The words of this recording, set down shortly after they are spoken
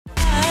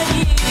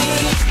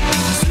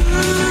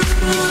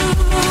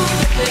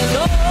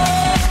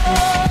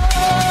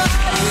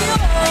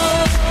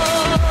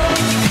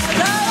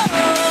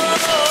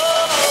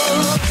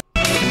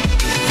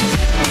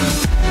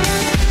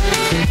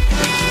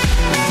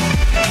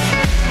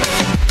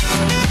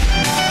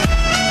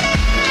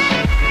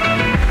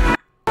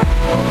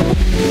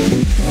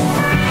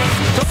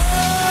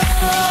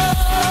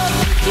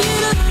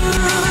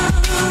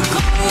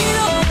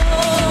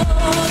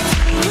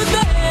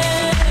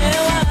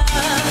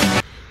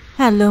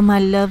Hello my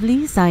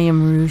lovelies, I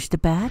am Rouge the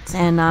Bat,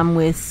 and I'm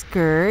with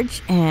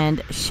Scourge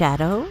and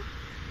Shadow.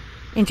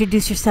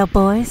 Introduce yourself,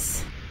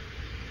 boys.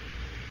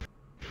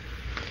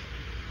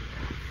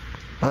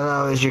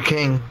 Hello, is your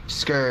king,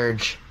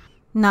 Scourge.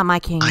 Not my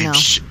king, no.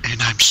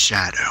 And I'm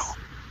Shadow.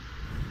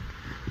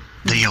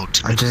 The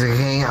ultimate. I'm just a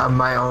king of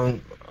my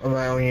own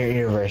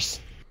universe.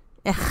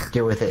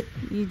 Deal with it.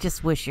 You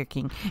just wish you're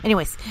king.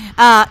 Anyways,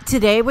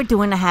 today we're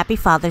doing a Happy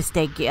Father's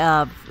Day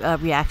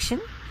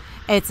reaction.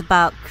 It's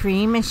about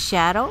Cream and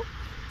Shadow.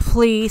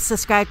 Please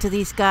subscribe to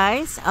these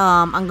guys.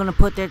 I'm gonna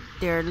put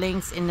their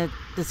links in the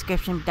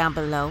description down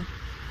below.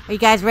 Are you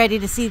guys ready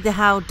to see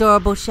how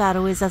adorable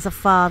Shadow is as a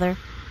father?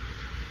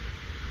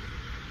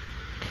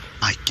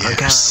 I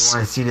guess. I kinda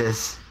wanna see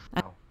this.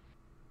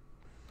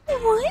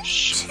 1,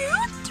 2,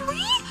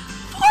 3,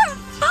 4,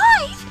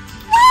 5.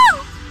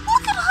 Wow!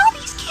 Look at all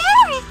these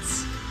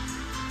carrots.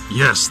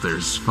 Yes,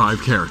 there's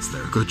 5 carrots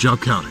there. Good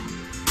job counting.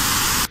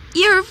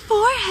 Your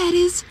forehead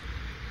is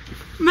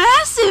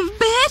massive,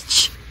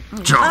 bitch.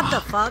 What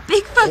the fuck?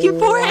 Big fucking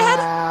forehead.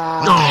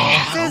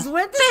 Oh. Since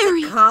when did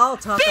Very the call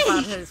talk big.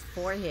 about his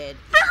forehead?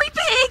 Very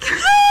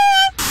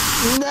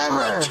big.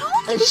 Never!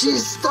 And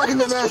she's stuck in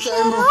the Master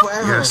Emerald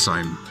forever. Yes,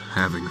 I'm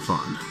having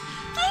fun.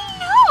 I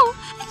know.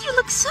 And you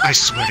look so I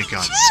swear to pretty,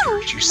 God, too.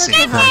 Scourge, you Look saved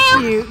at my how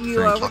life. cute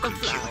you are Thank with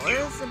the you.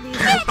 flowers. And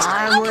these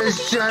I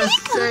was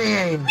just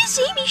saying. Miss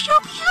Amy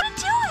showed me how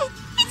to do it.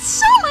 It's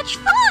so much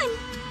fun.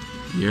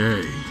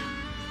 Yay.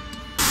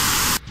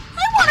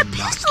 I want a I'm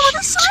not pistol with a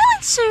cute.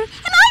 silencer,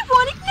 and I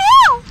want it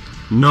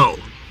now. No.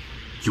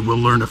 You will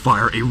learn to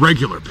fire a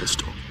regular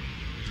pistol.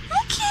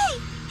 Okay,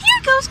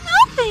 here goes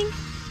nothing.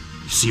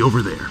 You see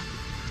over there?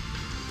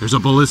 There's a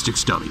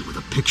ballistics dummy with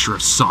a picture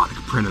of Sonic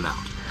printed out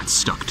and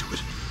stuck to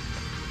it.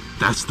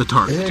 That's the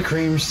target. Isn't it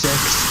Cream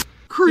 6?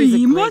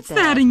 Cream, What's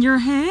that in your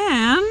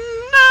hand?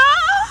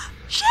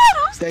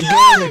 Shadow's That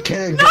gun. game is a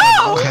killer.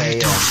 No! Okay,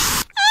 yeah.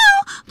 Oh,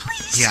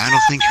 please. Yeah, I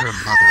don't think her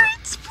stop. mother-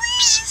 Hurts,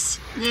 please.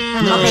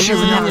 No, she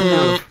would never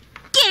know.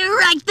 Get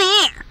right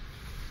there,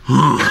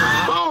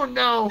 Oh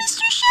no! Mr.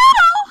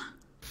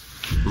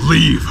 Shadow.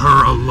 Leave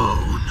her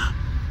alone.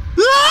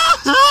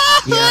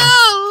 Yeah.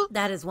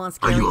 That is one Are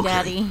scary you okay?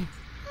 daddy.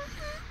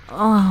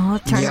 Oh,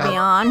 it turns me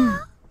on.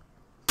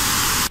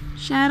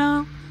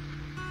 Shadow,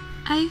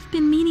 I've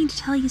been meaning to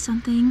tell you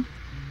something.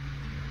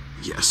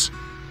 Yes.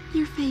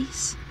 Your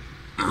face.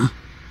 Huh?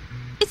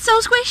 It's so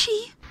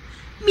squishy.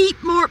 Meep,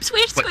 morp,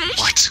 squish, Wait, squish.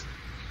 what?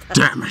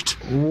 Damn it.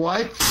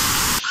 What?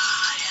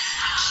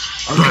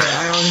 Okay,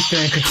 I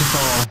understand. Could you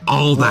fall?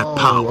 All that Whoa,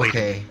 power.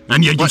 Okay.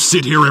 And yet you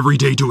sit here every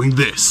day doing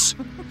this.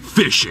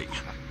 Fishing.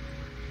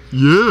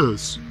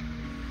 Yes.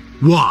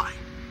 Why?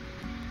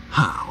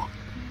 How?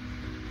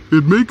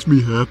 It makes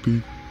me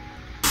happy.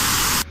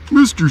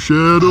 Mr.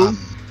 Shadow,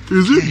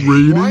 is it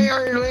raining? Why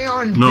are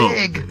Leon No,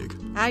 big?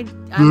 Pig.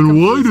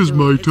 Then why does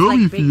my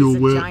tummy like big feel as a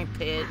wet? giant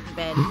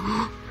bed.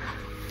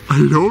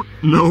 I don't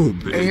know,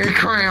 And Big. you're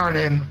crying on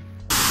him.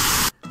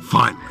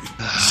 Finally,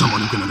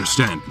 someone who can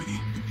understand me.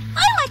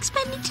 I like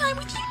spending time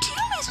with you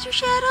too, Mr.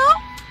 Shadow.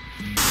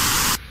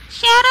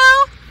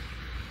 Shadow,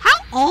 how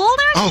old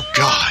are Oh, you?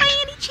 God. By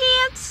any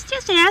chance?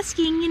 Just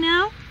asking, you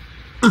know.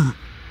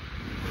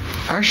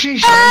 Actually,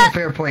 showing a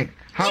fair point.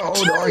 How old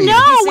are you? know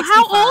how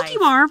 65. old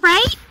you are,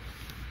 right?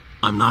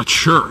 I'm not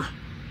sure.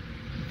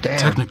 Damn.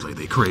 Technically,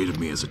 they created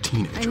me as a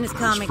teenager, In this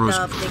but I was comic,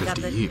 frozen though, for they got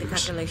 50 the years.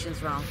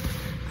 calculations wrong.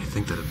 I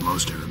think that at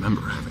most I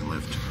remember having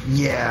lived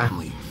Yeah.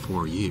 only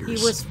 4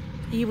 years.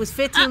 He was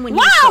 15 when he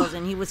wow! was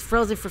frozen. He was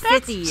frozen for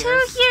 50 years. 2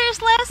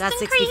 years less That's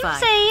than 65.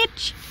 Cream's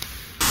age.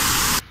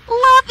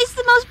 Love is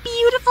the most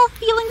beautiful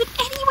feeling that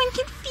anyone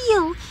can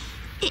feel.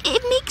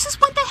 It makes us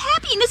want the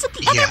happiness of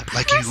the Yeah, other person,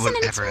 like you would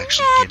and ever it's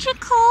actually get it.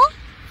 magical.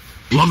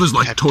 Love is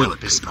like Head toilet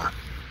up is paper. not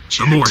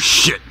The more jacked.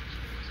 shit,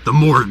 the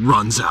more it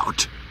runs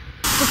out.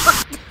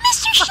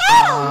 Mr.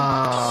 Shadow,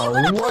 Oh,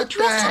 wanna play what the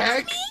dress up heck?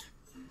 with me?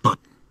 But,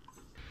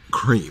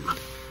 Cream,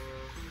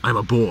 I'm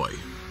a boy,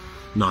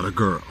 not a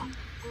girl.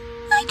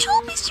 I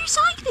told Mr.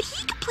 Sonic that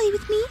he could play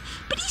with me,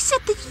 but he said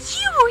that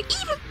you were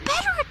even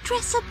better at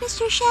dress up,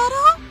 Mr.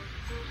 Shadow.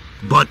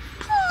 But,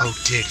 Oh,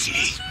 did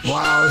he?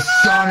 Wow,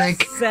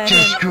 Sonic Set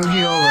just him screwed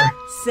you over.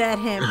 Set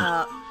him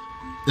up.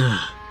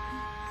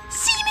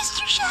 See,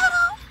 Mr.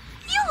 Shadow,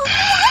 you look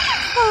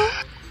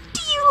wonderful.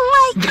 Do you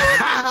like it?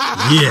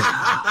 yeah.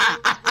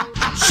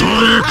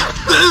 Sonic!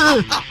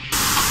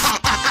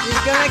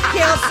 He's gonna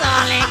kill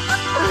Sonic.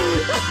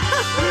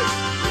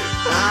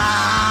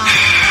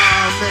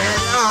 Oh,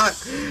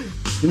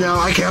 man. No,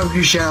 I can help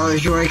you, Shadow.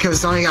 If you want to kill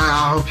Sonic,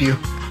 I'll help you.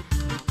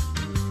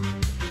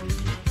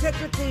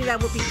 technically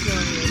that would be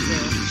killing you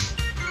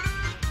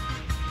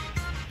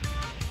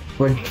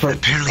too.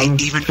 Apparently, I'm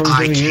even from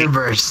I the can't.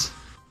 universe.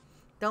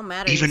 Don't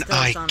matter. Even you're still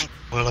I. Sonic.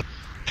 Well,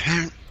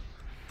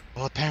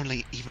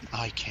 apparently, even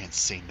I can't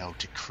say no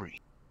to Cream.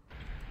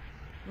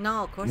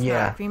 No, of course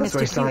Yeah, not. Cream that's is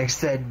why too Sonic cute.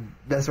 said.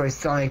 That's why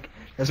Sonic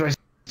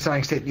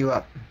set you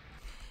up.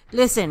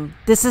 Listen,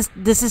 this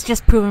is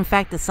just proven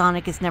fact that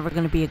Sonic is never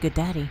going to be a good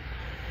daddy,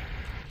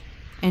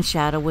 and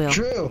Shadow will.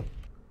 True.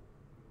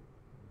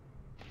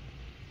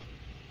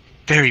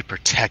 Very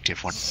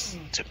protective one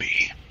to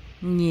be.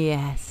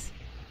 Yes,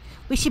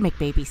 we should make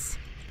babies.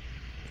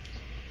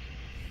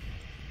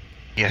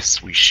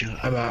 Yes, we should.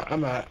 I'm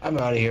out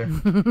of here.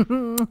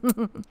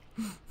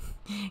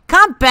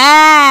 Come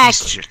back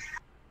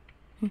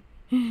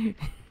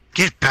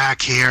Get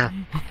back here.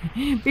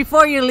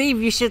 before you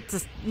leave. You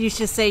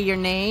should say your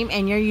name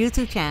and your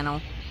YouTube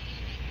channel.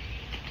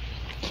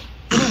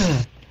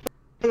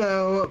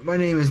 Hello, my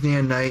name is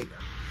Neon Knight.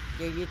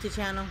 Your YouTube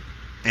channel.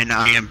 And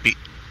I am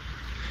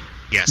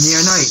Yes.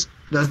 Neon Knight.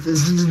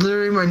 This is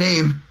literally my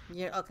name.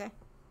 Yeah. Okay.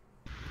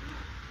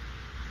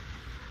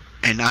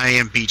 And I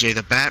am BJ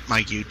the Bat.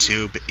 My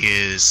YouTube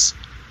is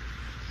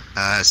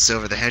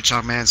Silver the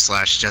Hedgehog Man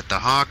 / Jet the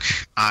Hawk.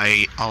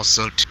 I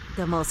also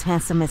The most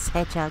handsomest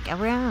hedgehog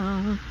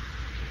around.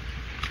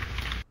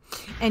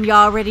 And you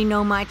already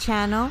know my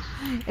channel.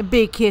 A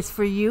big kiss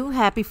for you.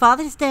 Happy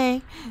Father's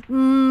Day.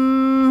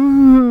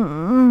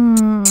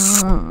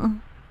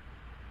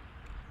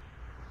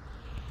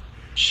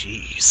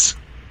 Jeez.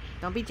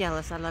 Don't be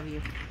jealous. I love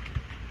you.